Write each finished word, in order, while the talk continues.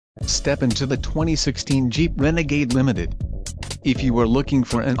Step into the 2016 Jeep Renegade Limited. If you are looking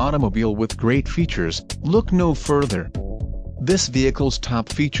for an automobile with great features, look no further. This vehicle's top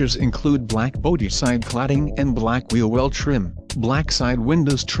features include black body side cladding and black wheel well trim, black side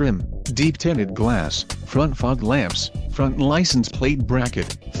windows trim, deep tinted glass, front fog lamps, front license plate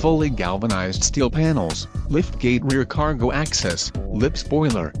bracket, fully galvanized steel panels, liftgate rear cargo access, lip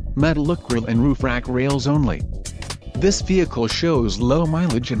spoiler, metal look grille and roof rack rails only. This vehicle shows low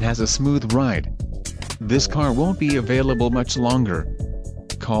mileage and has a smooth ride. This car won't be available much longer.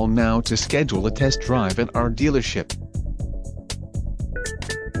 Call now to schedule a test drive at our dealership.